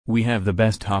We have the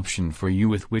best option for you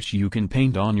with which you can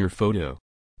paint on your photo.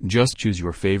 Just choose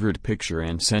your favorite picture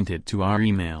and send it to our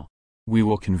email. We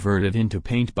will convert it into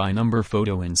paint by number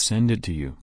photo and send it to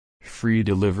you. Free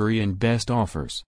delivery and best offers.